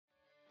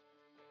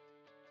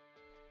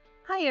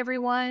Hi,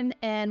 everyone,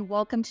 and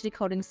welcome to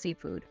Decoding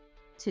Seafood.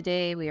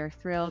 Today, we are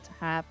thrilled to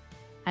have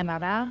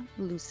Aymara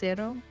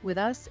Lucero with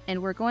us,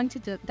 and we're going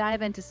to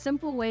dive into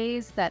simple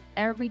ways that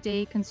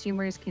everyday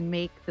consumers can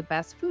make the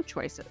best food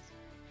choices.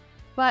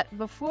 But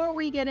before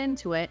we get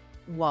into it,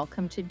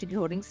 welcome to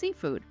Decoding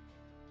Seafood.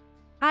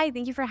 Hi,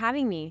 thank you for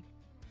having me.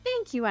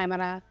 Thank you,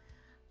 Aymara.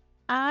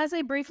 As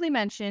I briefly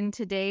mentioned,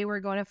 today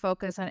we're going to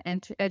focus on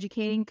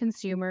educating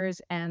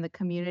consumers and the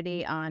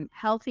community on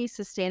healthy,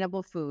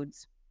 sustainable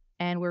foods.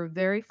 And we're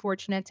very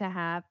fortunate to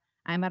have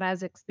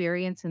Aymara's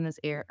experience in this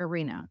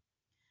arena.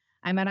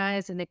 Aymara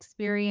is an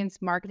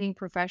experienced marketing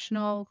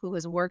professional who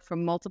has worked for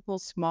multiple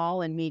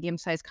small and medium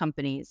sized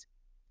companies.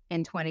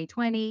 In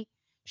 2020,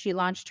 she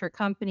launched her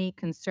company,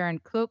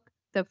 Concerned Cook,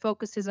 that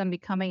focuses on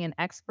becoming an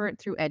expert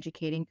through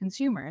educating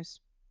consumers.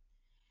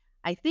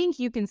 I think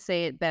you can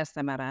say it best,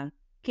 Aymara.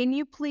 Can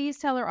you please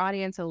tell our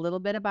audience a little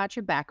bit about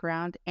your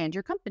background and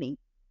your company?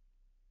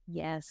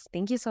 Yes,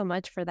 thank you so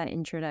much for that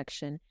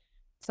introduction.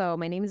 So,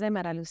 my name is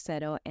Aymara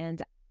Lucero, and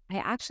I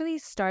actually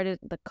started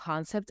the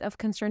concept of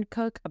Concerned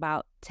Cook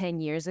about 10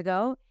 years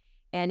ago,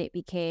 and it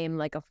became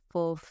like a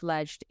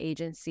full-fledged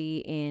agency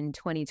in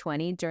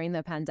 2020 during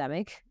the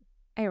pandemic,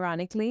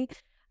 ironically.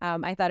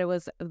 I thought it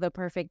was the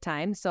perfect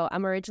time. So,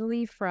 I'm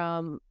originally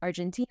from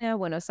Argentina,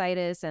 Buenos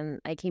Aires, and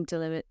I came to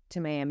live to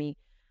Miami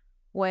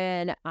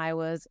when I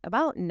was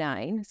about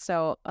 9,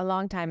 so a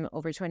long time,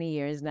 over 20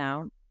 years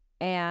now.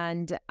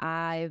 And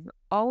I've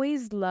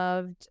always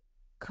loved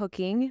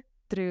cooking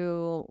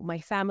through my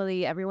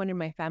family. Everyone in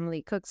my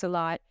family cooks a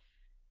lot.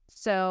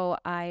 So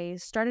I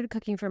started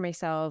cooking for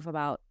myself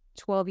about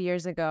 12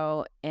 years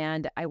ago,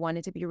 and I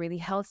wanted to be really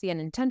healthy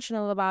and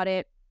intentional about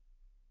it.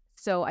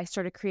 So I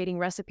started creating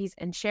recipes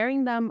and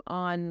sharing them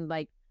on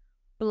like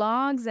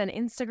blogs and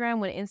Instagram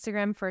when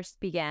Instagram first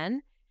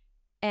began.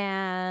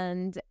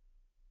 And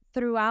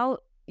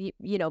throughout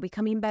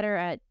becoming better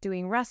at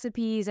doing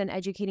recipes and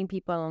educating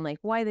people on like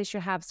why they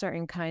should have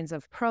certain kinds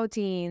of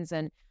proteins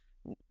and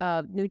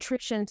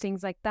nutrition,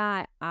 things like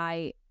that,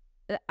 I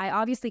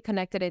obviously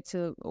connected it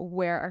to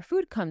where our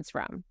food comes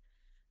from.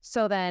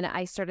 So then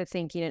I started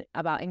thinking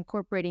about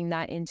incorporating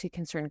that into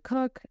Concerned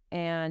Cook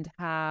and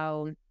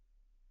how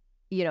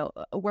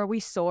where we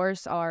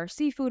source our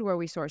seafood, where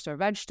we source our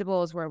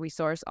vegetables, where we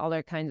source all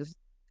our kinds of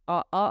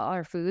all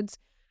our foods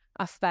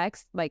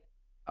affects like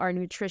our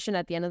nutrition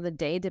at the end of the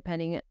day,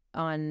 depending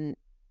on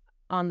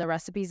the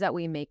recipes that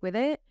we make with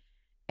it.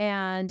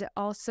 And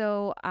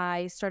also,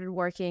 I started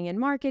working in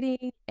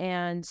marketing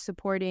and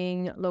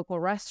supporting local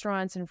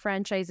restaurants and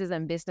franchises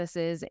and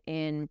businesses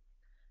in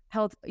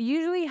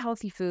usually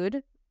healthy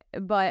food.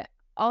 But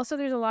also,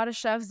 there's a lot of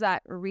chefs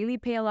that really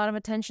pay a lot of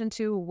attention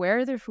to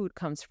where their food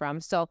comes from.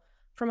 So,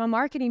 from a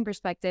marketing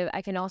perspective,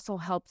 I can also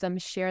help them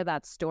share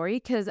that story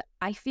because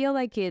I feel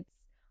like it's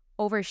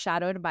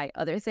overshadowed by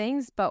other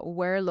things, but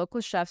where local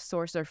chefs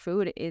source their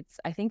food, it's,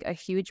 I think, a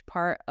huge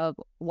part of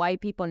why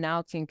people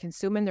now can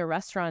consume in their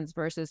restaurants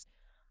versus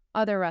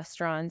other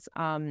restaurants.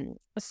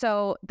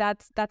 So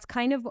that's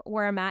kind of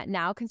where I'm at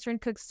now.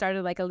 Concerned Cook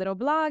started like a little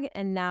blog,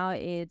 and now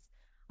it's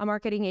a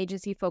marketing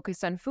agency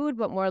focused on food,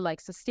 but more like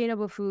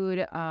sustainable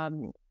food,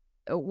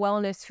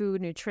 wellness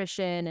food,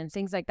 nutrition, and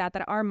things like that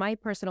are my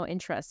personal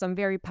interests. I'm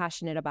very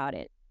passionate about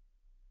it.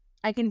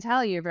 I can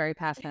tell you're very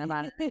passionate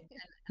about it,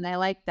 and I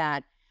like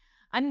that.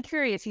 I'm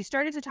curious, you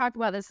started to talk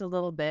about this a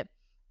little bit,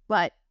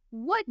 but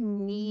what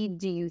need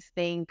do you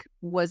think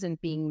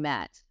wasn't being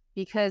met?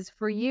 Because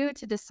for you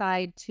to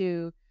decide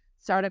to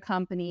start a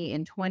company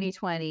in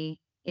 2020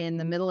 in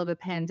the middle of a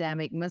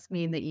pandemic must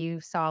mean that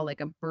you saw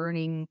like a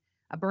burning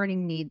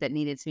need that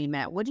needed to be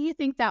met. What do you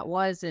think that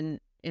was and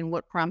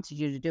what prompted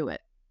you to do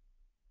it?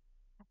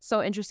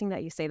 So interesting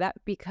that you say that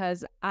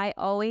because I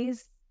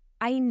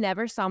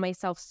never saw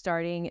myself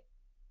starting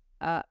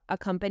a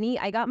company.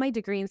 I got my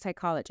degree in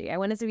psychology. I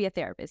wanted to be a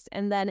therapist.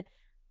 And then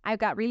I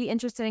got really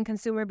interested in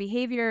consumer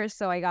behavior.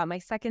 So I got my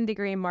second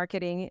degree in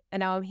marketing, and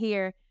now I'm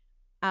here.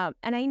 And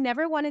I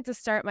never wanted to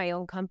start my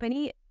own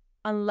company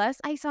unless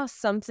I saw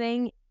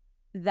something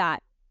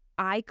that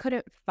I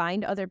couldn't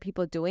find other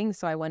people doing.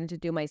 So I wanted to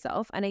do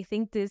myself. And I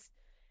think this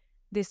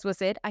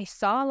was it. I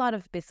saw a lot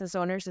of business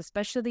owners,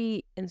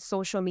 especially in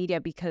social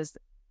media, because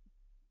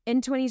in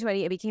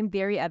 2020, it became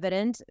very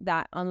evident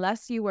that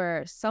unless you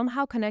were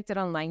somehow connected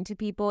online to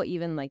people,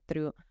 even like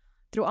through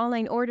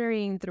online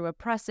ordering, through a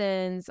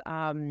presence,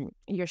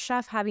 your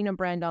chef having a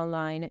brand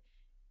online,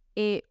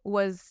 it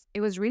was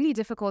really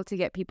difficult to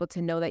get people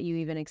to know that you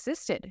even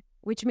existed,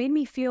 which made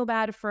me feel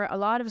bad for a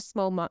lot of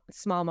small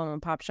mom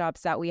and pop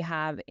shops that we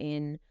have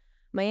in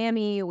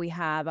Miami. We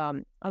have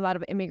a lot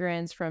of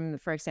immigrants from,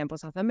 for example,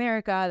 South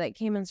America that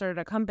came and started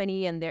a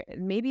company, and they're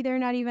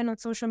not even on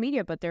social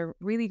media, but they're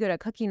really good at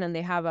cooking, and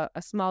they have a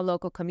small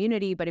local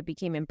community, but it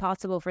became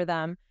impossible for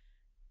them.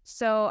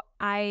 So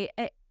I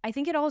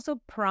think it also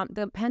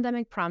the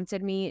pandemic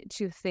prompted me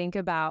to think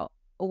about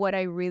what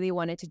I really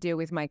wanted to do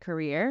with my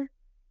career.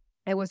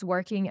 I was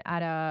working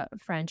at a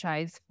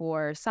franchise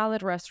for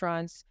salad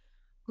restaurants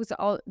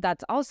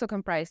that's also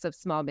comprised of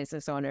small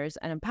business owners,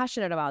 and I'm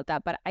passionate about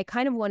that, but I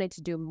kind of wanted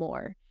to do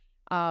more.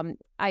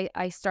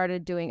 I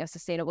started doing a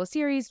sustainable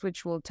series,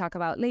 which we'll talk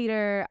about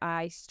later.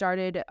 I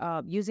started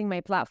using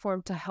my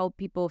platform to help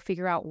people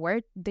figure out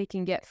where they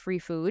can get free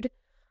food,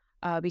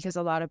 because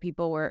a lot of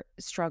people were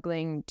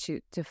struggling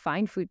to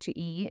find food to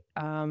eat,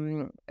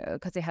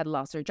 because they had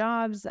lost their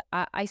jobs.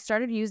 I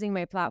started using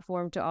my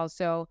platform to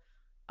also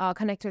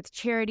connect with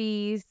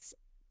charities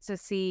to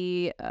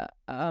see,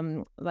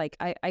 like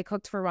I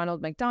cooked for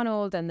Ronald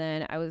McDonald, and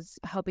then I was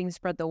helping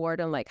spread the word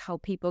on like how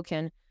people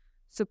can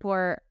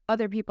support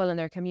other people in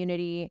their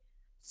community.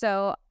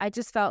 So I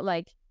just felt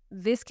like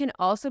this can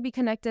also be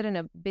connected in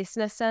a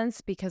business sense,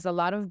 because a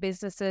lot of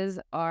businesses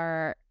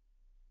are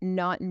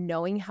not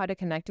knowing how to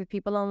connect with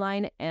people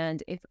online.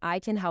 And if I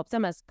can help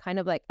them as kind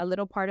of like a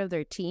little part of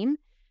their team,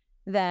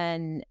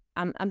 then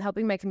I'm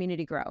helping my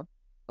community grow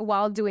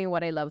while doing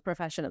what I love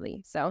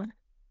professionally. So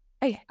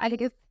I I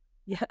think it's,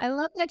 yeah. I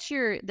love that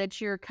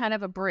you're kind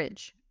of a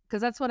bridge,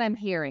 because that's what I'm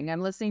hearing.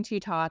 I'm listening to you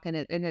talk, and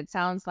it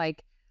sounds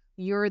like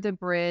you're the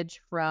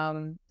bridge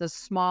from the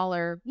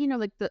smaller,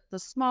 like the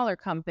smaller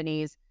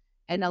companies,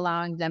 and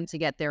allowing them to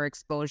get their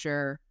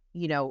exposure,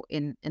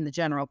 in the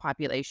general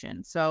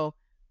population. So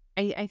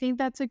I think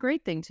that's a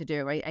great thing to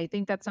do. I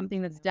think that's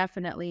something that's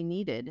definitely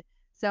needed.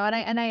 So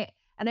and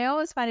I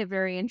always find it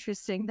very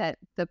interesting that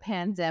the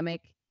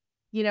pandemic,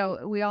 we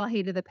all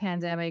hated the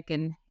pandemic,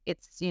 and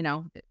it's,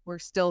 we're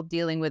still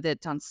dealing with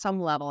it on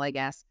some level, I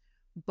guess.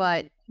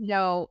 But,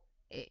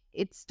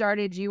 it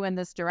started you in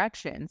this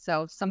direction.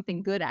 So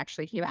something good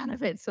actually came out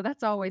of it. So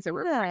that's always a Yeah.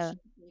 refreshing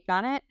take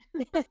on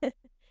it.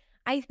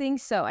 I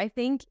think so. I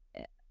think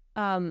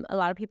a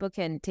lot of people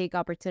can take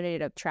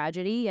opportunity of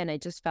tragedy, and I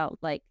just felt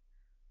like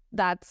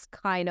that's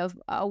kind of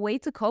a way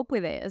to cope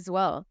with it as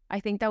well. I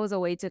think that was a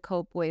way to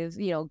cope with,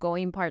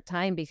 going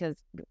part-time,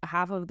 because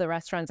half of the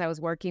restaurants I was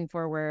working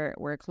for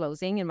were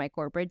closing in my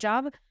corporate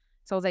job.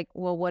 So I was like,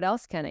 well, what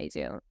else can I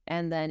do?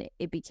 And then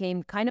it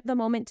became kind of the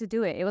moment to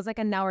do it. It was like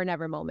a now or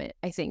never moment,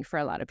 I think, for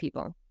a lot of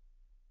people.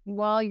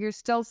 Well, you're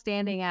still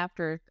standing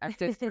after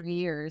 3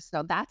 years.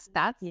 So that's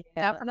Yeah.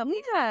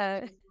 definitely Yeah.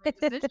 a great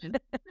decision.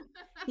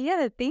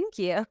 Yeah, thank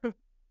you.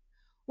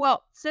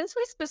 Well, since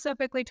we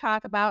specifically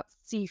talk about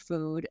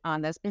seafood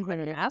on this Mhm.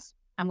 podcast,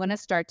 I'm going to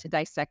start to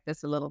dissect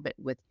this a little bit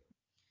with you.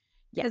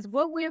 Yes. Because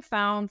what we have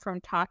found from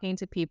talking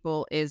to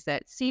people is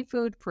that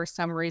seafood, for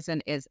some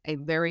reason, is a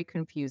very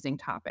confusing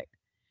topic.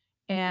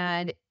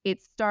 And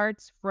it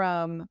starts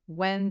from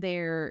when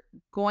they're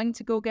going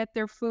to go get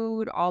their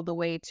food all the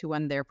way to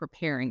when they're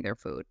preparing their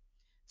food.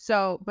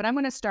 So, but I'm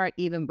going to start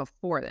even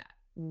before that.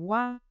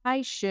 Why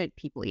should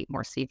people eat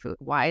more seafood?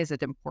 Why is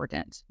it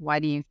important? Why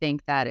do you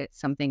think that it's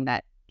something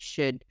that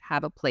should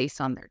have a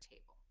place on their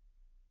table?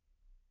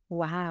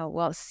 Wow.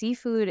 Well,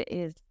 seafood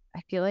is, I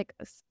feel like,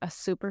 a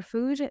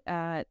superfood.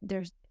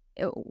 There's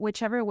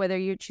whichever, whether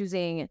you're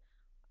choosing,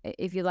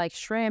 if you like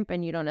shrimp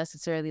and you don't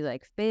necessarily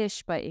like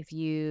fish, but if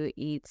you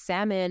eat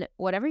salmon,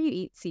 whatever you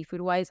eat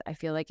seafood wise, I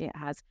feel like it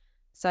has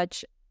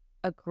such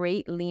a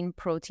great lean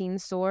protein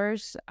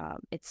source.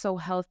 It's so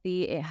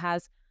healthy. It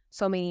has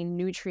so many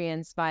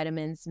nutrients,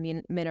 vitamins,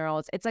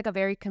 minerals. It's like a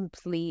very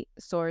complete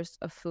source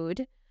of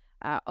food.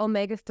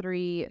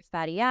 Omega-3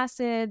 fatty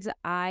acids.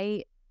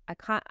 I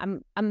can't.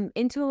 I'm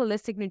into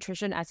holistic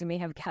nutrition, as you may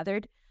have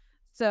gathered.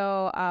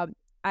 So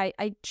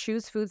I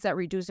choose foods that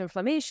reduce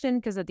inflammation,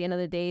 because at the end of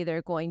the day,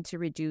 they're going to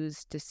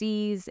reduce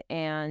disease,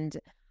 and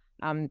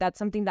that's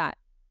something that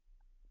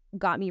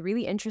got me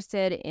really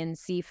interested in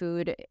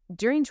seafood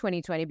during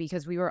 2020,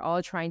 because we were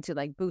all trying to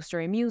like boost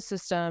our immune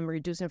system,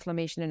 reduce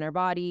inflammation in our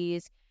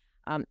bodies,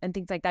 and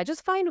things like that.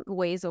 Just find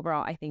ways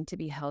overall, I think, to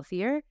be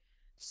healthier.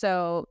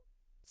 So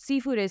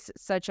seafood is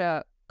such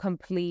a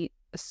complete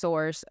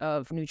source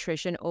of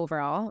nutrition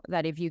overall,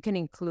 that if you can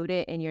include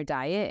it in your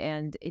diet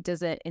and it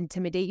doesn't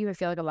intimidate you, I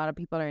feel like a lot of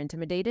people are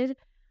intimidated.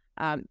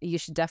 You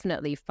should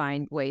definitely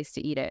find ways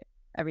to eat it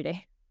every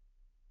day.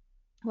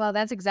 Well,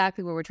 that's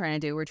exactly what we're trying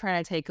to do. We're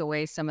trying to take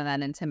away some of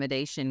that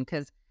intimidation,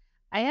 because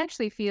I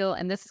actually feel,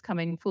 and this is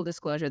coming, full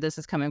disclosure, this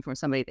is coming from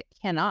somebody that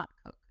cannot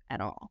cook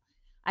at all.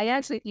 I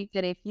actually think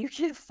that if you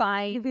can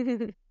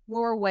find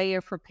your way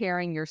of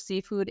preparing your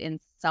seafood, in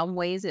some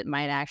ways it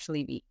might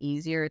actually be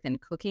easier than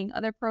cooking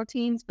other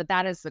proteins, but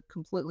that is a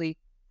completely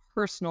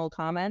personal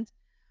comment.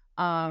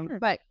 Sure.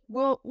 But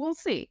we'll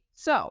see.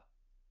 So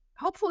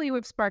hopefully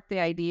we've sparked the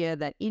idea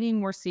that eating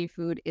more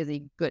seafood is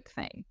a good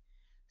thing.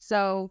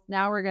 So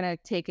now we're going to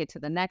take it to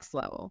the next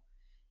level.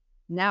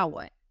 Now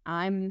what?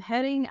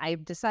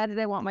 I've decided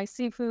I want my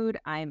seafood.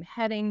 I'm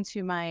heading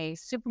to my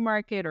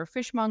supermarket or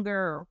fishmonger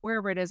or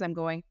wherever it is I'm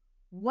going.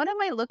 What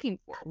am I looking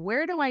for?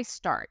 Where do I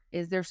start?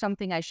 Is there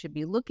something I should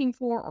be looking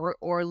for,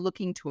 or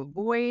looking to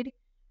avoid?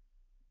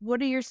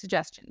 What are your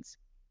suggestions?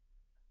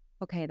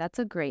 Okay, that's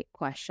a great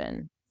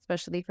question,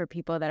 especially for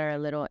people that are a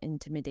little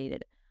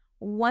intimidated.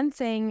 One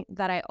thing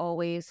that I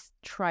always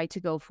try to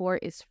go for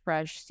is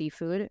fresh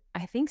seafood.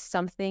 I think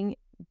something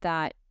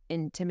that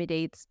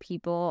intimidates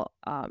people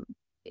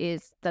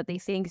is that they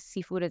think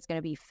seafood is going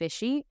to be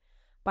fishy.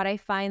 But I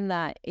find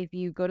that if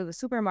you go to the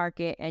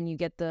supermarket and you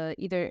get the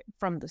either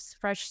from the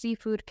fresh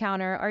seafood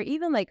counter or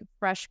even like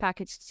fresh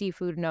packaged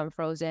seafood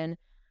non-frozen,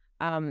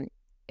 um,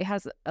 it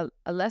has a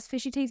less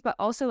fishy taste, but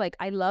also like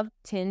I love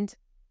tinned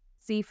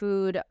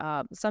seafood.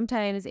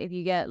 Sometimes if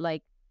you get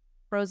like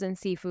frozen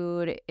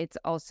seafood, it's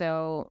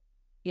also,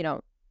 you know,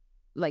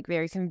 like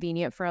very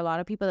convenient for a lot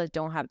of people that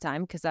don't have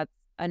time because that's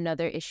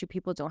another issue.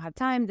 People don't have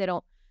time. They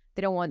don't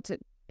want to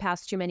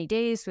pass too many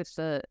days with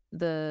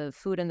the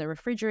food in the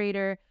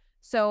refrigerator.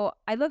 So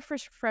I look for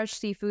fresh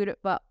seafood,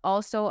 but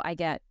also I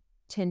get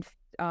tinned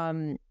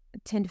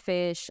tinned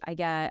fish.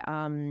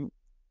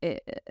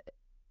 It,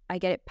 I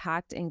get it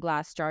packed in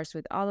glass jars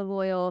with olive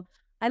oil.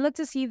 I look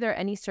to see if there are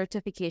any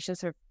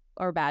certifications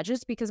or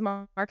badges because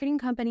marketing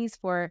companies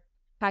for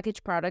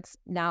packaged products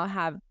now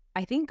have,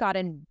 I think,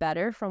 gotten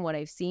better from what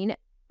I've seen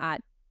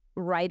at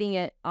writing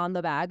it on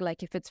the bag.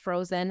 Like if it's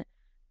frozen,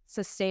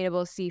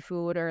 sustainable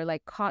seafood or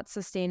like caught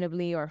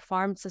sustainably or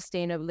farmed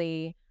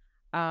sustainably,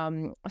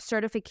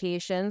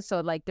 certification. So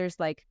like there's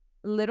like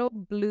little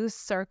blue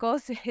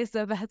circles is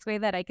the best way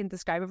that I can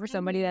describe it for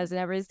somebody Mhm. that's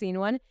never seen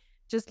one.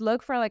 Just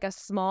look for like a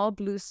small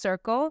blue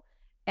circle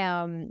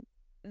um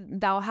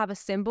that'll have a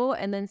symbol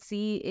and then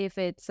see if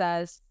it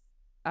says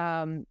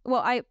well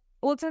I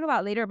we'll talk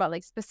about later about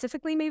like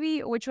specifically maybe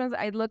which ones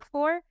I'd look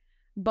for.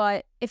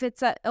 But if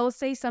it's it'll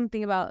say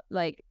something about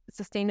like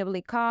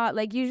sustainably caught.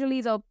 Like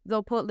usually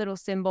they'll put little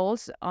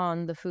symbols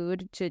on the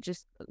food to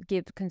just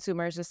give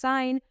consumers a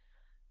sign.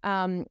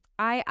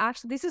 I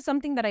actually this is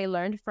something that I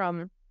learned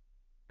from.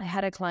 I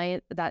had a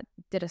client that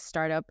did a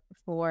startup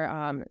for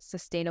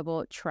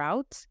sustainable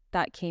trout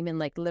that came in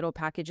like little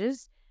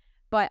packages.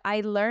 But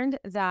I learned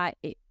that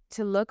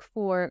to look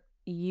for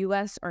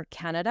US or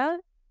Canada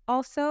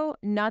also,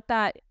 not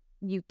that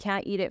you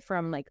can't eat it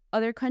from like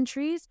other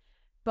countries,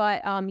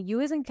 but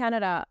US and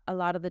Canada, a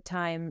lot of the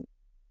time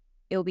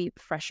it'll be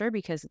fresher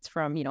because it's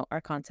from,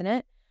 our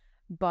continent.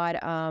 But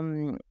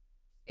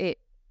it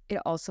it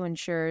also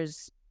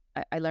ensures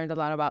I learned a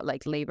lot about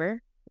like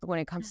labor when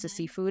it comes to Mhm.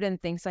 seafood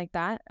and things like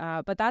that.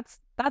 But that's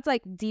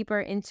like deeper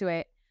into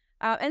it.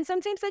 And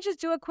sometimes I just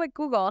do a quick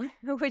Google,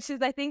 which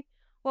is I think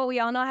what we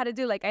all know how to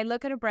do. Like I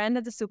look at a brand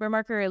at the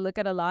supermarket, or I look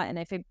at a lot, and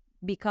if I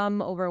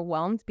become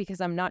overwhelmed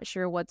because I'm not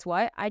sure what's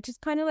what, I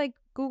just kind of like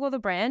Google the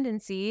brand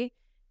and see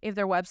if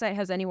their website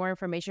has any more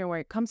information where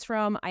it comes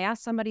from. I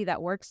asked somebody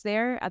that works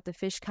there at the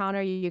fish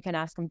counter. You can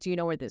ask them, do you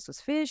know where this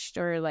was fished,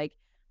 or like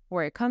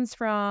where it comes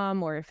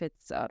from, or if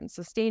it's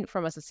sustained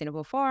from a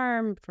sustainable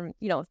farm, from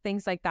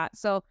things like that.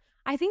 So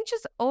I think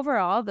just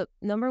overall, the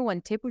number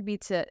one tip would be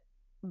to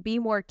be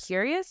more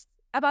curious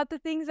about the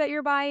things that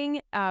you're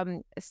buying,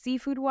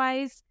 seafood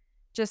wise.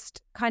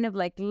 Just kind of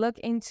like look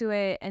into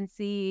it and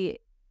see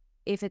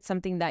if it's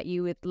something that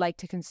you would like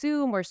to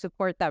consume or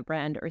support that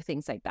brand or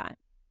things like that.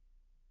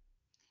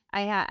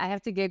 I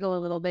have to giggle a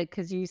little bit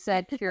because you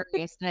said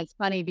curious, and it's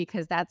funny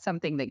because that's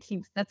something that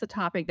keeps that's a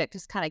topic that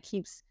just kinda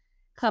keeps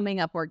coming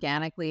up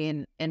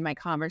organically in my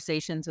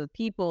conversations with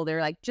people. They're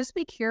like, "Just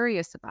be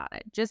curious about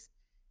it. Just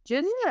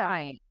Yeah.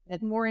 try it,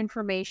 get more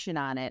information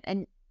on it."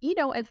 And,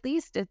 at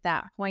least at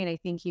that point, I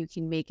think you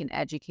can make an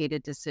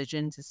educated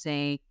decision to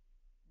say,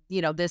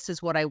 "This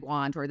is what I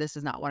want," or "This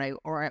is not what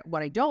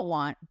I don't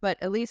want," but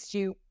at least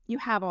you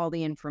have all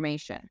the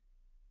information.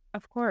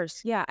 Of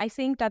course. Yeah. I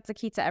think that's the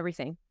key to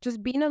everything.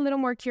 Just being a little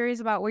more curious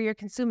about what you're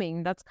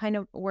consuming. That's kind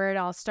of where it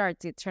all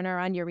starts. You turn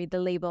around, you read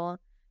the label,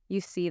 you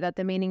see that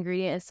the main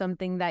ingredient is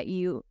something that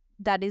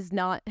is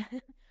not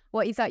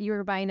what you thought you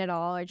were buying at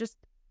all, or just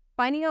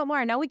finding out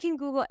more. Now we can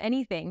Google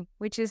anything,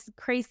 which is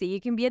crazy.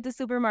 You can be at the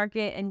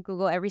supermarket and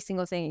Google every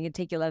single thing. It can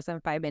take you less than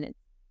 5 minutes.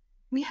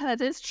 Yeah,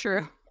 that is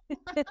true.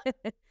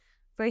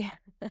 So yeah.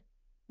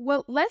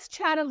 Well, let's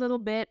chat a little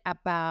bit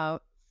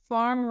about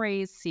farm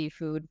raised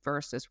seafood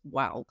versus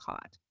wild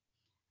caught.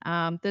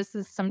 This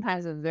is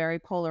sometimes a very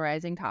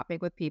polarizing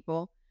topic with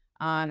people.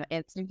 And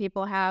some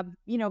people have,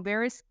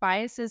 various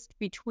biases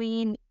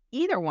between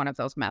either one of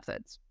those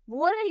methods.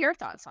 What are your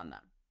thoughts on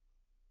them?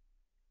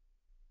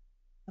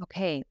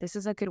 Okay, this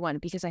is a good one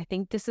because I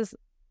think this is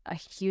a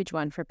huge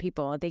one for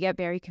people. They get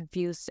very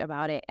confused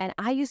about it. And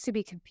I used to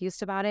be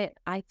confused about it.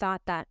 I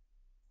thought that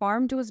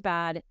farmed was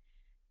bad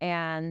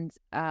and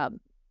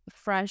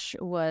fresh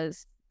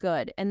was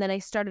good. And then I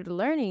started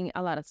learning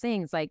a lot of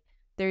things. Like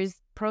there's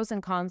pros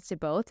and cons to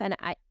both. And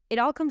it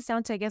all comes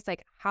down to, I guess,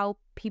 like how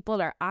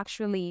people are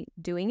actually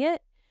doing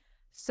it.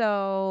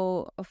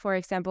 So, for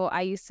example,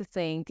 I used to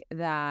think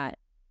that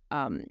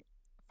um,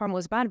 farm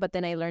was bad, but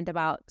then I learned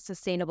about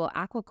sustainable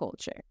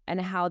aquaculture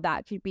and how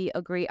that could be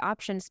a great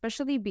option,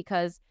 especially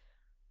because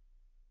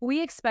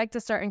we expect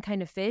a certain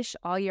kind of fish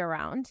all year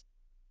round.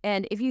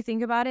 And if you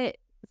think about it,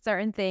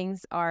 certain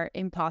things are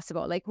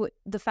impossible. Like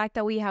the fact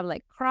that we have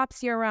like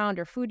crops year round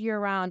or food year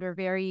round, we're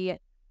very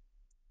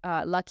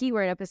lucky.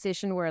 We're in a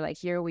position where like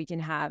here we can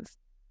have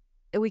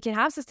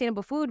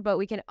sustainable food, but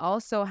we can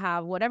also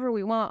have whatever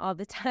we want all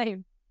the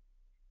time.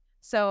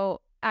 So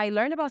I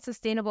learned about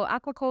sustainable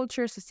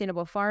aquaculture,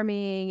 sustainable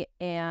farming,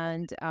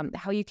 and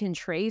how you can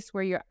trace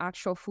where your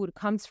actual food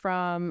comes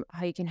from,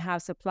 how you can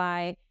have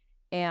supply.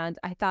 And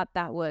I thought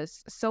that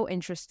was so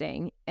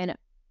interesting. And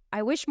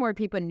I wish more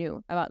people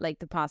knew about like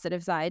the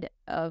positive side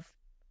of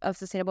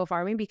sustainable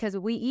farming, because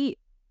we eat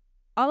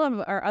all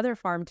of our other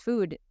farmed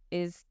food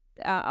is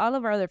all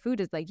of our other food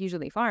is like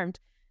usually farmed.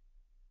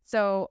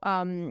 So,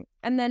 and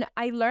then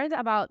I learned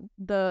about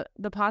the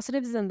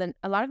positives and then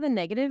a lot of the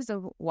negatives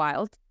of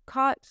wild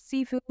caught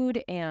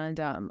seafood and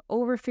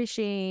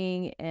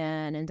overfishing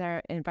and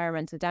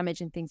environmental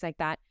damage and things like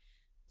that.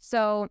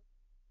 So,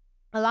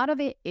 a lot of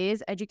it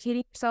is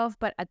educating yourself,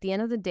 but at the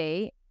end of the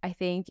day, I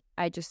think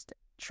I just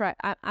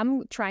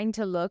I'm trying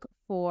to look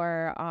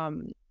for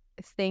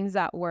things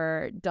that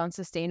were done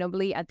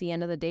sustainably at the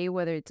end of the day,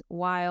 whether it's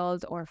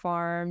wild or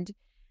farmed.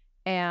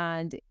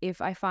 And if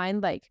I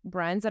find like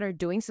brands that are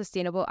doing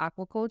sustainable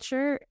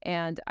aquaculture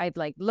and I've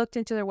like looked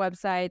into their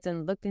websites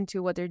and looked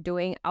into what they're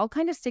doing, I'll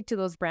kind of stick to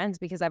those brands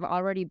because I've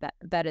already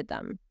vetted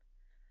them.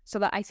 So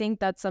that I think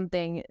that's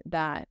something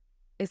that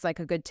is like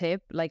a good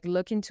tip. Like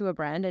look into a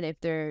brand, and if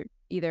they're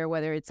either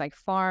whether it's like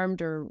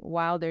farmed or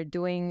wild, they're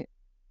doing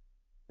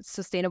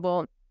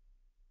sustainable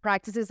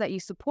practices that you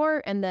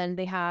support, and then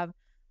they have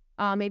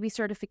maybe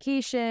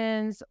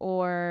certifications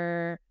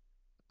or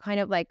kind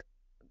of like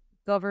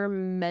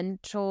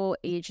governmental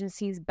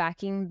agencies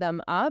backing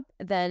them up,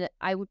 then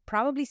I would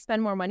probably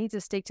spend more money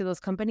to stick to those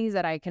companies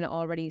that I can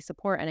already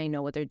support and I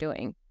know what they're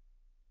doing.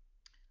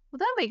 Well,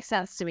 that makes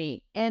sense to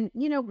me. And,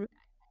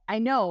 I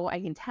know I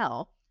can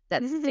tell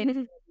that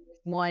sustainability is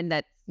one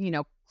that's,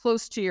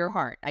 close to your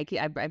heart. I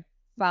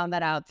found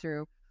that out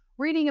through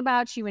reading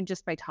about you and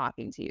just by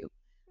talking to you.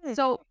 Hmm.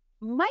 So,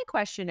 my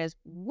question is,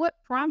 what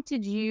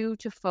prompted you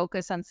to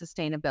focus on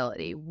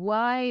sustainability?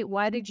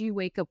 Why did you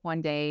wake up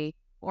one day,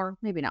 or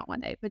maybe not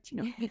one day, but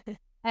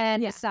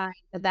and Yeah. decide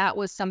that that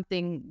was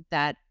something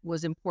that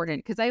was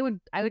important? Because I would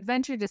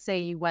venture to say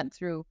you went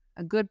through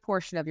a good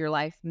portion of your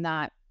life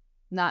not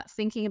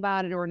thinking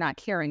about it or not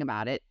caring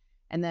about it,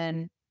 and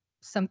then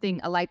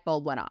a light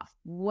bulb went off.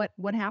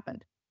 What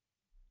happened?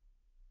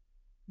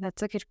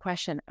 That's a good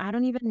question. I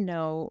don't even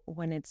know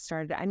when it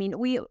started. I mean,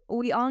 we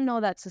all know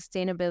that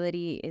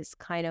sustainability is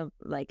kind of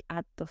like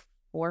at the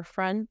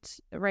forefront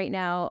right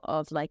now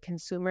of like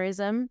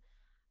consumerism.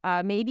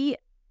 Maybe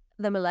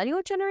the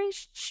millennial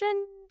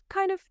generation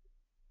kind of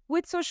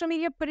with social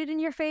media put it in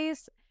your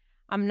face.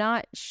 I'm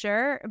not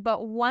sure,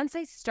 but once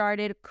I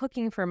started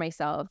cooking for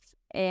myself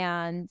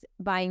and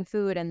buying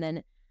food and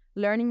then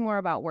learning more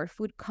about where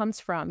food comes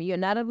from, you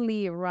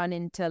inevitably run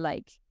into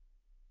like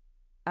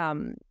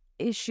um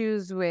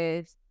issues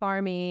with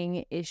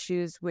farming,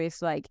 issues with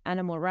like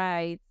animal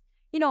rights,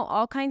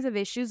 all kinds of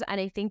issues.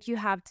 And I think you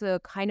have to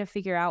kind of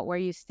figure out where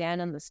you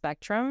stand on the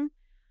spectrum.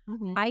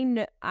 Mhm. I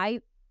know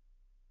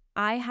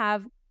I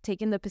have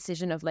taken the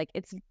position of like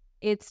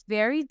it's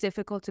very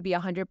difficult to be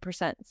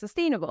 100%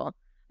 sustainable,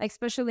 like,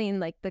 especially in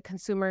like the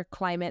consumer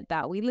climate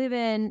that we live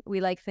in. We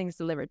like things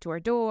delivered to our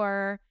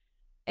door,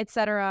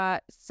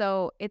 etc.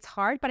 So it's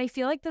hard, but I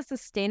feel like the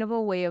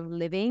sustainable way of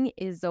living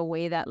is the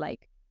way that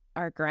like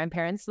our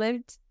grandparents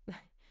lived.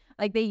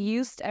 Like they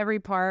used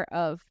every part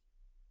of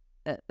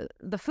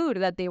the food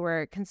that they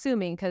were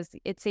consuming because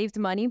it saved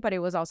money, but it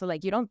was also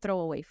like you don't throw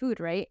away food,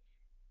 right?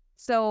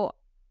 So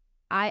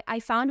I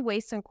found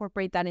ways to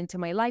incorporate that into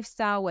my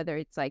lifestyle, whether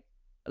it's like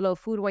low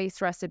food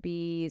waste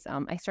recipes.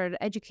 I started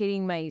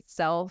educating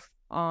myself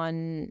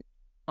on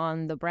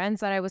the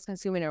brands that I was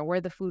consuming or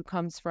where the food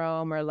comes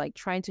from, or like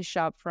trying to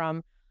shop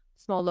from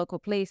small local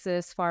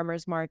places,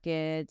 farmers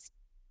markets.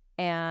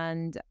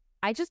 And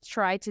I just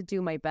try to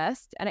do my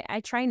best. And I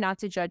try not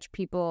to judge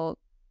people,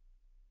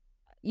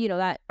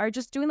 that are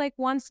just doing like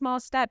one small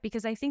step,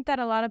 because I think that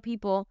a lot of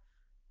people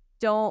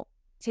don't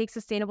take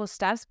sustainable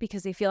steps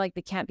because they feel like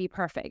they can't be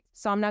perfect.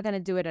 So I'm not going to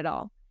do it at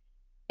all.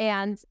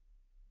 And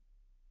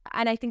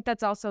I think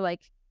that's also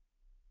like,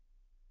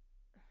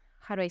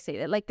 how do I say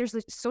that? Like there's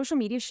like social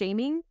media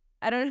shaming.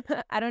 I don't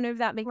I don't know if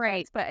that makes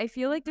Right. sense, but I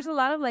feel like there's a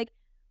lot of like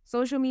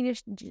social media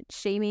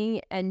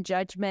shaming and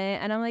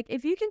judgment. And I'm like,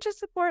 if you can just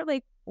support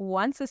like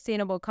one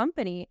sustainable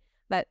company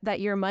that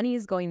your money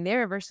is going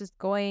there versus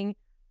going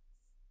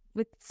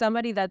with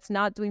somebody that's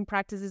not doing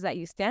practices that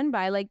you stand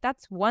by, like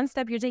that's one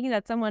step you're taking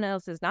that someone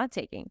else is not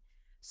taking.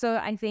 So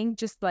I think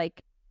just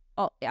like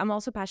I'm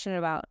also passionate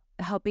about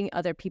helping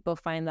other people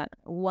find that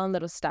one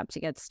little step to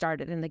get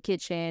started in the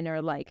kitchen,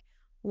 or like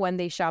when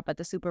they shop at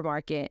the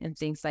supermarket and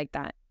things like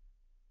that.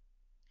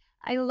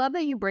 I love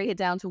that you break it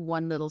down to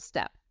one little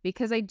step,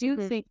 because I do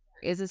Mhm. think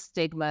there is a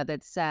stigma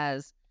that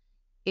says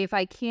if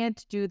I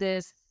can't do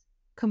this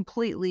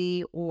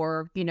completely,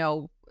 or,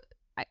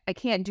 I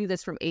can't do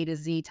this from A to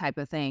Z type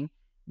of thing,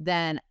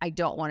 then I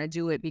don't want to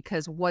do it,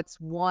 because what's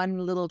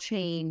one little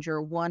change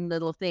or one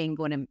little thing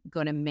going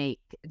to make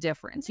a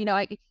difference?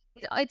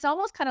 It's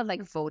almost kind of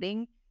like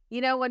voting.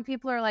 When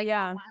people are like, "Oh,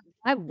 Yeah.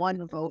 my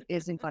one vote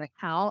isn't going to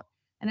count,"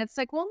 and it's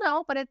like, well,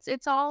 no, but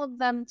it's all of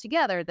them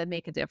together that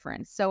make a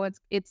difference. So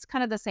it's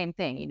kind of the same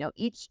thing.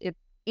 If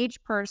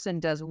each person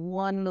does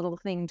one little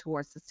thing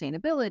towards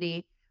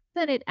sustainability,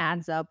 then it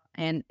adds up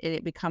and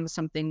it becomes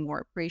something more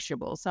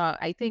appreciable. So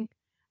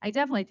I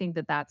definitely think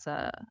that that's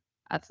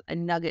a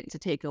nugget to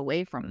take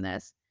away from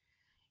this.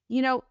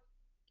 You know,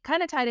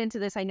 kind of tied into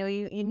this, I know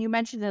you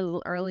mentioned it a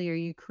little earlier,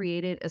 you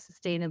created a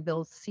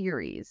sustainable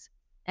series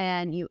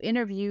and you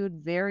interviewed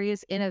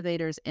various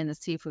innovators in the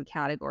seafood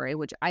category,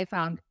 which I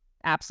found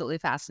absolutely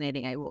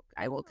fascinating.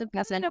 I will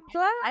confess it. I'm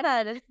I,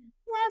 glad.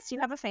 yes, you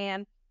have a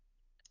fan.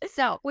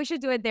 So We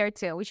should do it there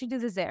too. We should do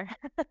this there.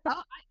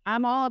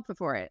 I'm all up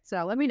for it.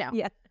 So let me know.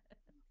 Yeah.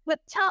 But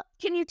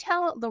can you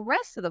tell the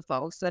rest of the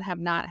folks that have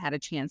not had a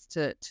chance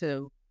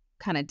to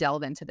kind of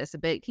delve into this a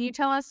bit? Can you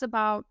tell us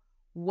about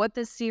what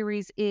this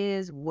series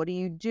is? What do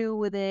you do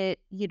with it?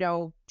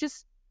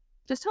 Just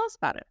tell us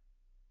about it.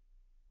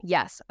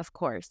 Yes, of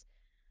course.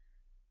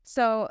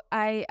 So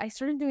I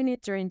started doing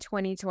it during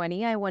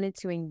 2020. I wanted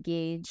to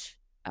engage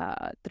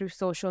through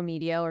social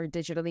media or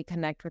digitally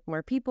connect with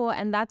more people.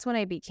 And that's when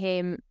I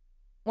became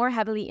more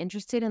heavily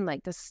interested in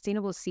like the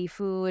sustainable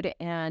seafood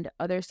and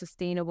other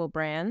sustainable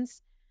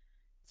brands.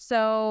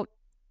 So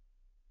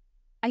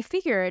I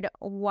figured,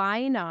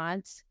 why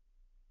not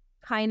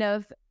kind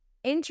of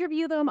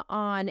interview them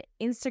on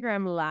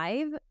Instagram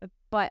Live,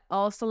 but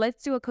also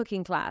let's do a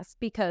cooking class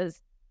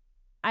because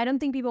I don't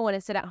think people want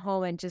to sit at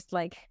home and just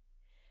like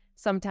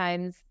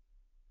sometimes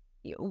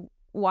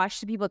watch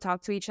the people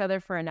talk to each other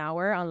for an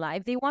hour on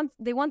live. They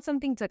want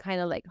something to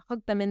kind of like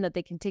hook them in that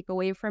they can take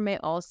away from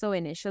it also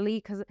initially,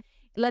 because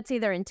let's say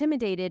they're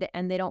intimidated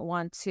and they don't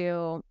want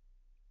to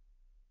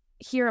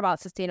hear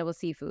about sustainable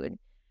seafood.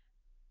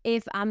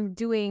 If I'm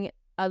doing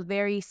a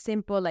very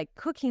simple like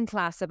cooking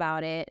class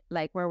about it,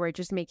 like where we're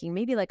just making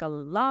maybe like a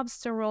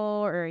lobster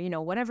roll or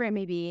whatever it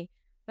may be,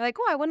 they're like,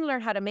 oh, I want to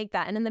learn how to make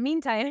that. And in the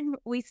meantime,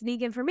 we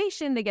sneak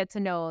information to get to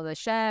know the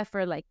chef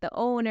or like the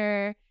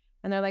owner,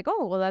 and they're like,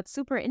 oh, well, that's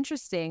super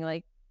interesting.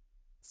 Like,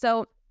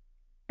 so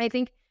I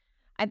think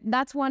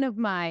that's one of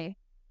my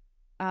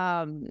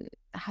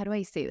how do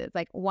I say this?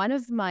 Like, one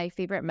of my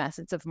favorite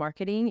methods of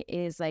marketing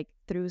is like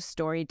through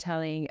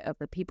storytelling of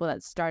the people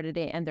that started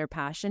it and their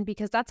passion,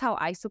 because that's how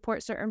I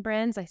support certain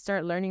brands. I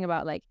start learning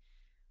about like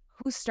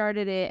who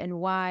started it and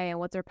why and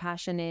what their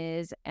passion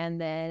is,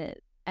 and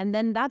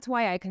then that's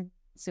why I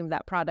consume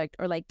that product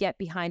or like get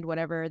behind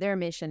whatever their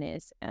mission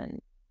is.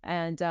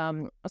 And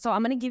so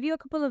I'm going to give you a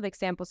couple of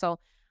examples. So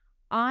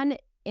on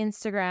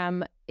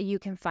Instagram, you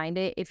can find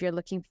it if you're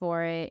looking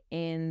for it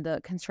in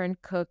the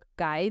Concerned Cook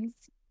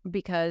guides,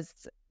 because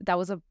that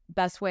was the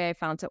best way I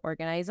found to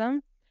organize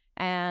them.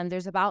 And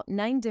there's about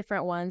 9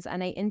 different ones.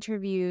 And I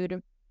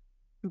interviewed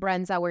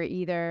brands that were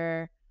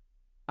either,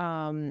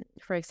 for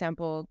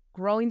example,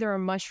 growing their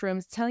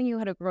mushrooms, telling you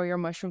how to grow your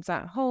mushrooms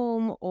at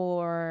home,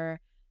 or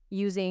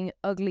using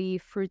ugly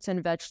fruits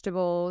and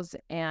vegetables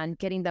and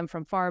getting them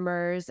from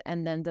farmers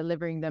and then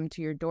delivering them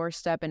to your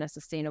doorstep in a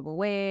sustainable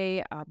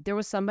way. There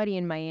was somebody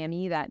in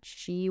Miami that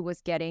she was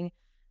getting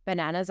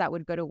bananas that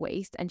would go to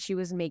waste, and she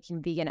was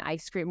making vegan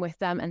ice cream with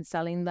them and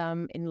selling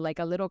them in like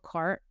a little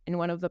cart in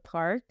one of the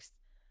parks.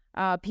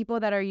 People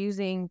that are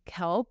using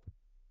kelp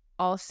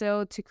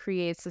also to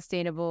create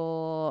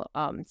sustainable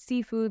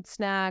seafood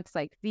snacks,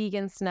 like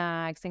vegan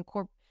snacks, and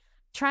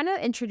trying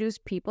to introduce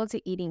people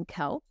to eating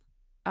kelp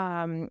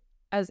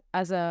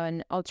as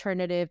an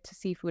alternative to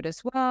seafood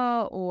as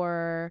well.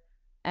 Or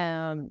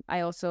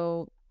I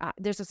also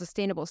there's a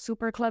sustainable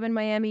super club in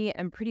Miami,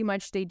 and pretty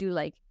much they do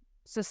like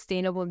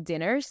sustainable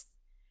dinners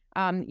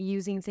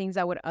using things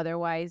that would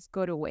otherwise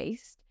go to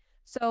waste.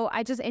 So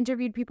I just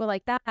interviewed people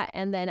like that,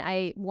 and then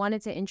I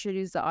wanted to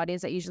introduce the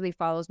audience that usually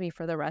follows me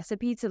for the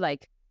recipe to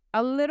like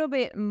a little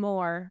bit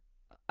more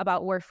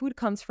about where food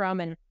comes from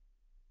and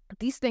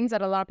these things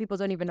that a lot of people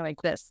don't even know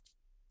exist.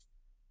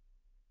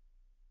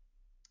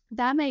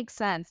 That makes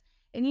sense.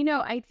 And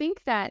I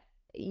think that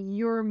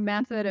your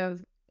method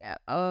of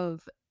how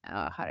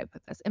do I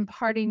put this?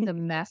 Imparting the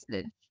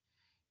message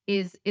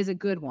is a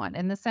good one,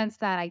 in the sense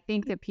that I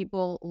think that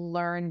people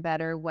learn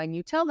better when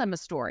you tell them a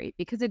story,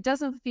 because it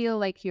doesn't feel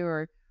like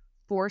you're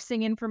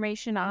forcing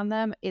information on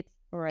them. It's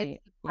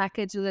Right. the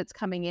package that's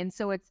coming in.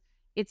 So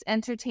it's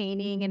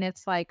entertaining, and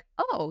it's like,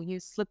 oh, you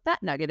slipped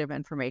that nugget of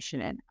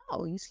information in.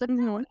 Oh, you slipped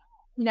that Hmm. one.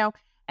 You know,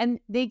 and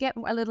they get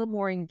a little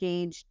more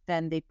engaged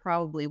than they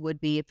probably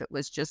would be if it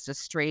was just a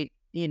straight,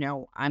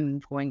 I'm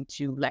going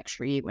to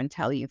lecture you and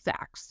tell you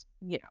facts,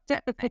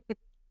 type of thing.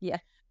 Yeah.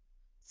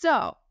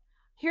 So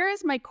here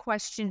is my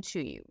question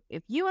to you.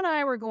 If you and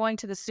I were going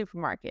to the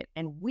supermarket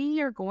and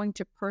we are going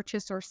to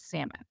purchase our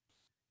salmon,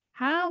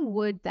 how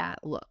would that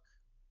look?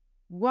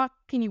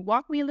 Can you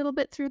walk me a little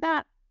bit through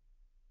that?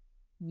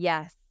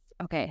 Yes.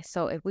 Okay.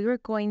 So if we were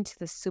going to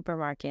the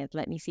supermarket,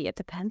 let me see. It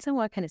depends on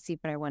what kind of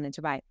seafood I wanted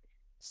to buy.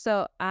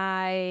 So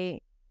I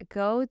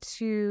go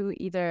to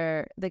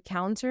either the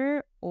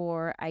counter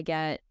or I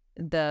get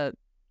the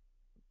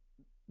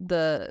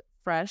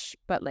fresh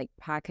but like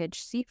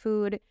packaged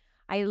seafood.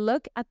 I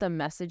look at the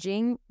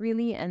messaging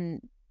really,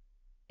 and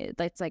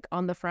that's like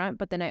on the front,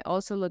 but then I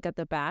also look at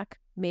the back,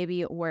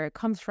 maybe where it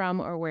comes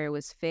from or where it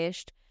was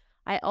fished.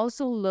 I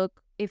also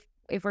look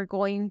if we're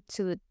going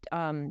to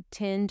the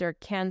tinned or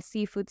canned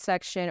seafood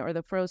section or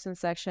the frozen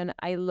section,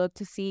 I look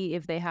to see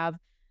if they have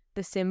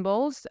the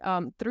symbols.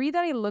 3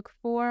 that I look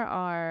for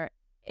are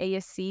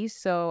ASC,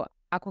 so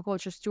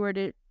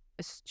Aquaculture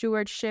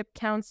Stewardship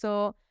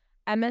Council,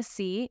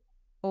 MSC,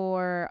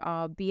 or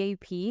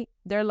BAP.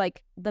 They're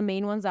like the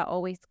main ones that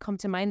always come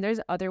to mind. There's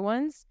other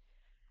ones,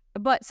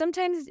 but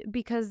sometimes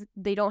because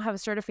they don't have a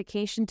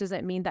certification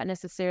doesn't mean that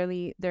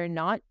necessarily they're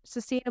not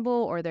sustainable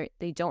or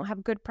they don't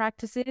have good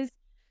practices.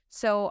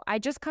 So I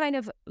just kind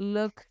of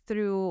look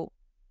through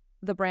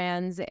the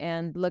brands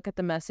and look at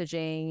the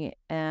messaging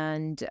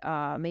and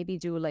maybe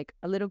do like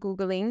a little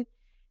Googling.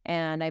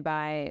 And I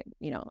buy,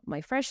 my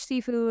fresh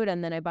seafood,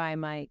 and then I buy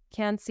my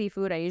canned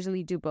seafood. I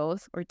usually do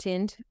both, or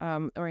tinned,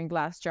 or in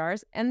glass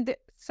jars. And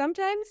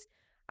sometimes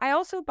I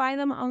also buy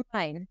them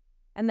online,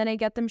 and then I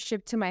get them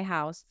shipped to my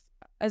house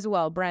as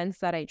well, brands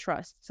that I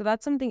trust. So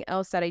that's something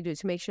else that I do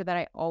to make sure that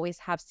I always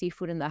have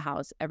seafood in the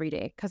house every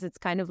day, because it's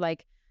kind of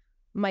like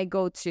my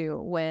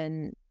go-to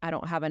when I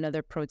don't have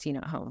another protein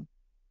at home.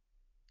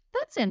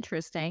 That's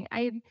interesting.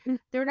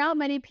 There are not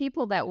many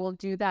people that will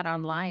do that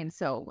online,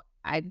 so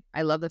I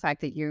love the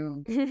fact that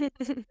you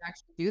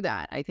actually do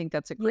that. I think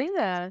that's a great.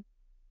 Yeah.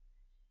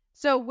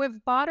 So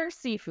we've bought our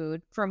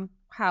seafood from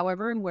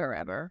however and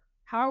wherever.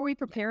 How are we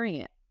preparing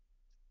it?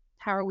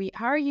 How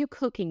are you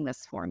cooking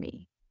this for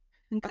me?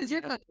 Because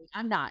you're cooking.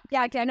 I'm not.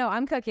 Yeah, okay, no,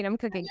 I'm cooking.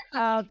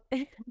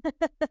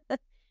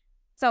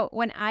 So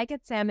when I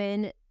get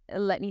salmon,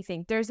 let me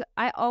think.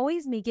 I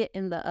always make it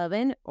in the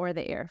oven or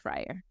the air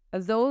fryer.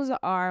 Those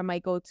are my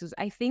go-tos.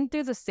 I think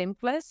they're the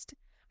simplest.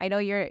 I know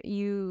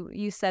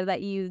you said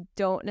that you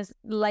don't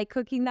like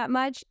cooking that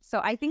much, so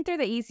I think they're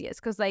the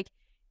easiest because like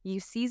you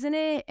season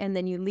it and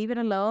then you leave it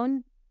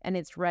alone and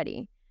it's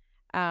ready.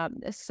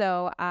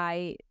 So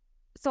I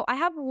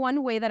have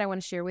one way that I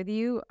want to share with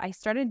you. I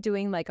started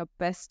doing like a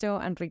pesto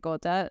and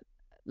ricotta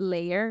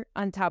layer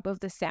on top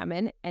of the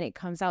salmon, and it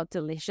comes out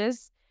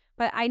delicious.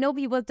 But I know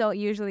people don't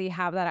usually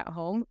have that at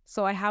home.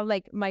 So I have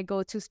like my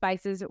go-to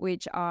spices,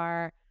 which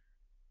are,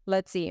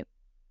 let's see,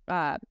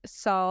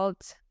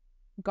 salt,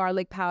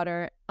 garlic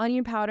powder,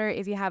 onion powder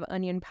if you have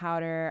onion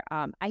powder.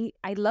 I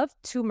love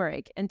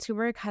turmeric, and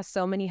turmeric has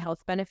so many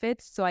health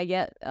benefits. So I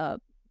get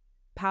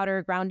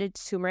powder grounded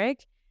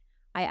turmeric.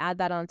 I add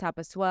that on top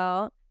as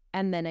well.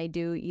 And then I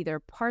do either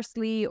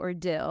parsley or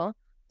dill.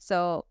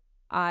 So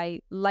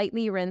I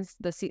lightly rinse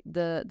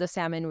the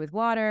salmon with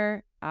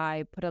water.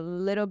 I put a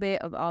little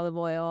bit of olive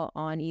oil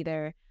on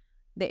either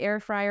the air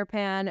fryer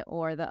pan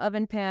or the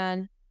oven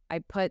pan. I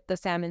put the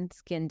salmon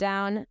skin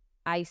down.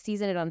 I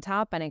season it on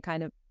top, and I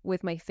kind of,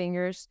 with my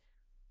fingers,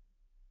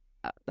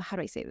 how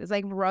do I say this?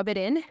 Like rub it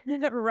in,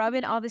 rub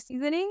in all the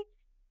seasoning.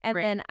 And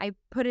Right. then I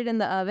put it in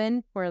the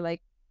oven for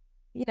like,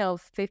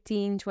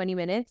 15, 20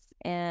 minutes,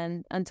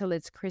 and until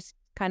it's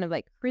kind of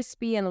like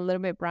crispy and a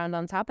little bit browned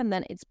on top. And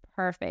then it's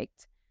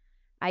perfect.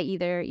 I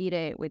either eat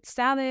it with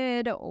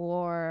salad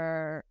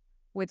or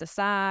with a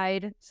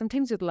side,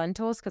 sometimes with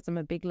lentils because I'm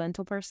a big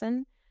lentil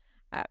person.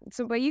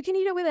 But you can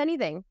eat it with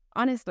anything,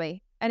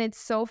 honestly. And it's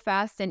so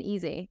fast and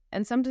easy.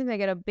 And sometimes I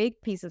get a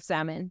big piece of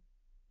salmon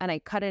and I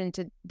cut it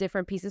into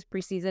different pieces,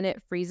 pre-season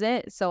it, freeze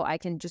it, so I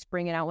can just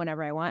bring it out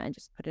whenever I want and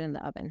just put it in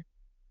the oven.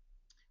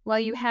 Well,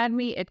 you had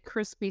me at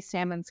crispy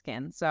salmon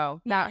skin.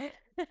 So now,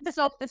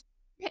 so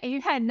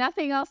you had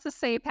nothing else to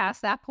say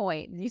past that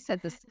point. You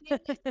said the skin.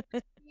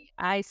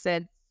 I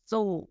said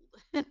sold.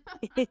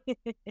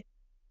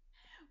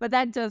 But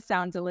that does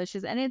sound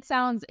delicious, and it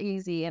sounds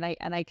easy. And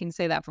I can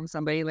say that from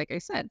somebody, like I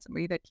said,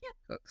 somebody that can't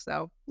cook.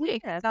 So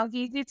it Yeah. sounds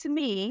easy to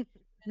me,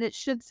 and it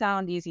should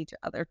sound easy to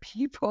other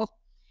people.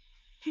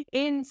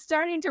 In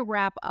starting to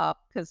wrap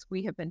up, because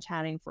we have been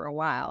chatting for a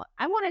while,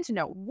 I wanted to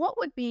know what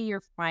would be your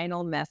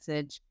final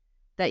message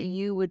that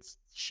you would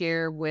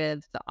share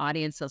with the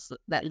audience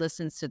that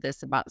listens to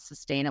this about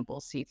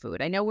sustainable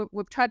seafood. I know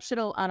we've touched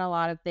on a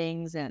lot of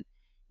things, and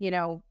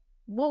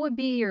what would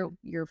be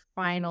your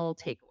final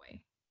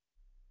takeaway?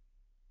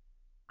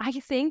 I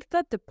think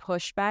that the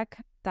pushback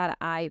that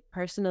I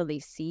personally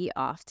see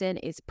often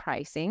is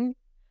pricing,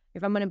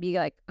 if I'm going to be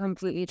like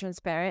completely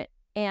transparent.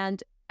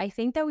 And I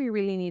think that we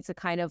really need to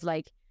kind of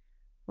like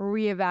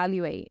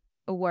reevaluate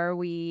where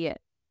we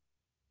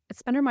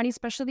spend our money,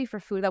 especially for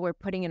food that we're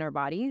putting in our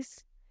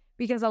bodies,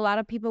 because a lot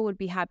of people would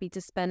be happy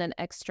to spend an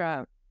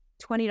extra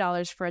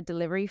 $20 for a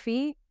delivery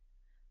fee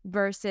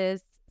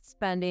versus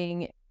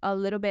spending a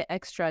little bit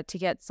extra to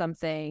get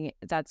something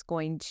that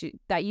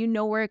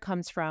where it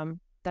comes from,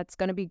 that's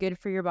going to be good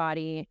for your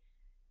body.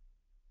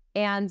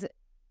 And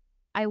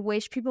I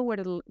wish people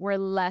were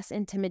less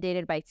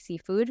intimidated by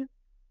seafood,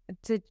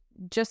 to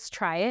just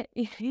try it.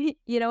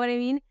 You know what I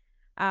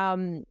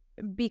mean?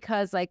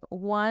 Because like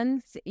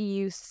once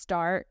you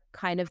start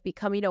kind of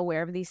becoming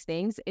aware of these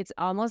things, it's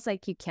almost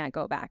like you can't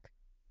go back,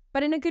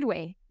 but in a good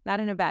way, not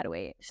in a bad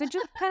way. So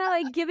just kind of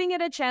like giving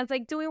it a chance,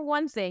 like doing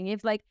one thing.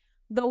 If like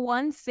the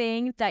one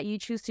thing that you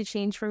choose to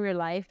change from your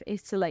life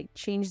is to like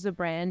change the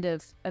brand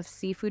of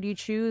seafood you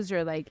choose,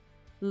 or like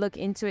look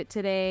into it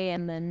today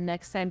and then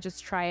next time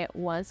just try it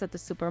once at the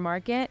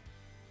supermarket,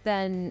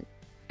 then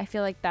I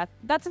feel like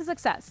that's a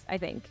success, I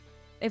think.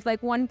 if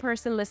like one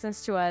person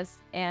listens to us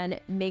and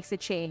makes a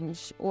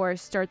change or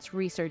starts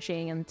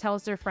researching and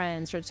tells their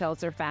friends or tells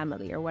their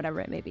family or whatever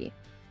it may be.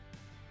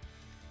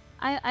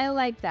 I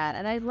like that.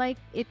 And I like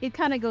it. It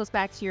kind of goes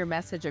back to your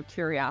message of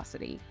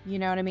curiosity. You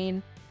know what I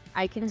mean?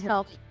 I can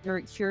tell that you're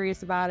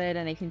curious about it,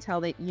 and I can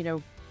tell that,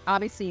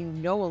 obviously you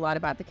know a lot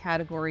about the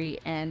category,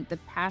 and the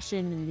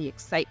passion and the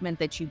excitement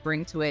that you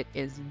bring to it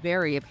is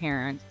very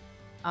apparent.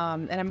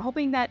 And I'm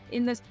hoping that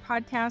in this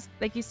podcast,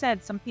 like you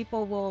said, some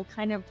people will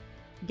kind of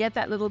get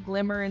that little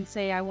glimmer and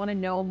say, I want to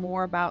know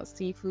more about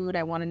seafood.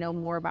 I want to know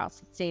more about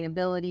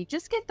sustainability.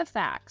 Just get the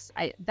facts.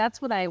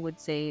 That's what I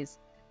would say, is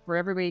for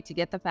everybody to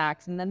get the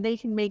facts, and then they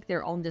can make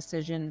their own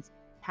decisions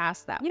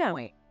past that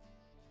point.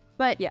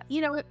 But, yeah,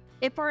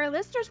 if our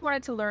listeners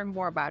wanted to learn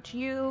more about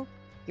you,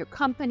 your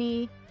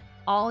company,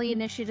 all the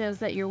initiatives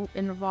that you're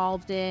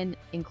involved in,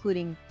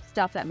 including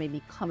stuff that may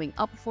be coming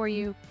up for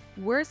you,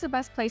 where's the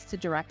best place to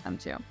direct them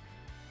to?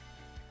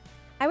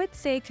 I would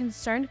say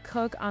Concerned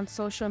Cook on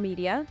social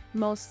media,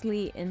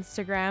 mostly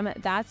Instagram.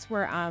 That's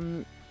where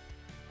I'm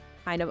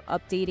kind of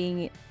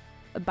updating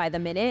by the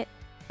minute.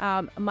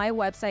 My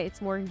website,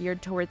 it's more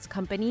geared towards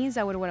companies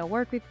that would want to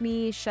work with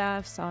me,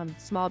 chefs,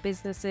 small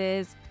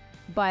businesses.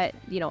 But,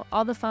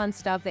 all the fun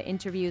stuff, the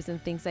interviews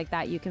and things like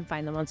that, you can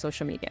find them on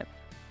social media.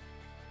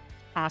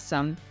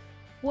 Awesome.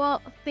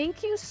 Well,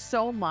 thank you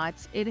so much.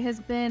 It has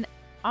been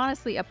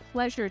honestly a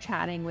pleasure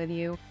chatting with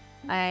you.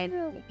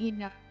 And,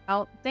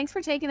 thanks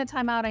for taking the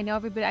time out.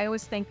 I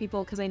always thank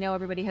people because I know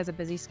everybody has a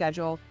busy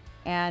schedule,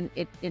 and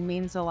it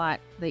means a lot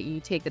that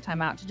you take the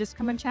time out to just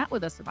come and chat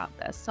with us about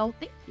this. So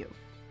thank you.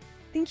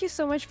 Thank you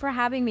so much for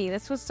having me.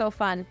 This was so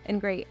fun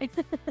and great.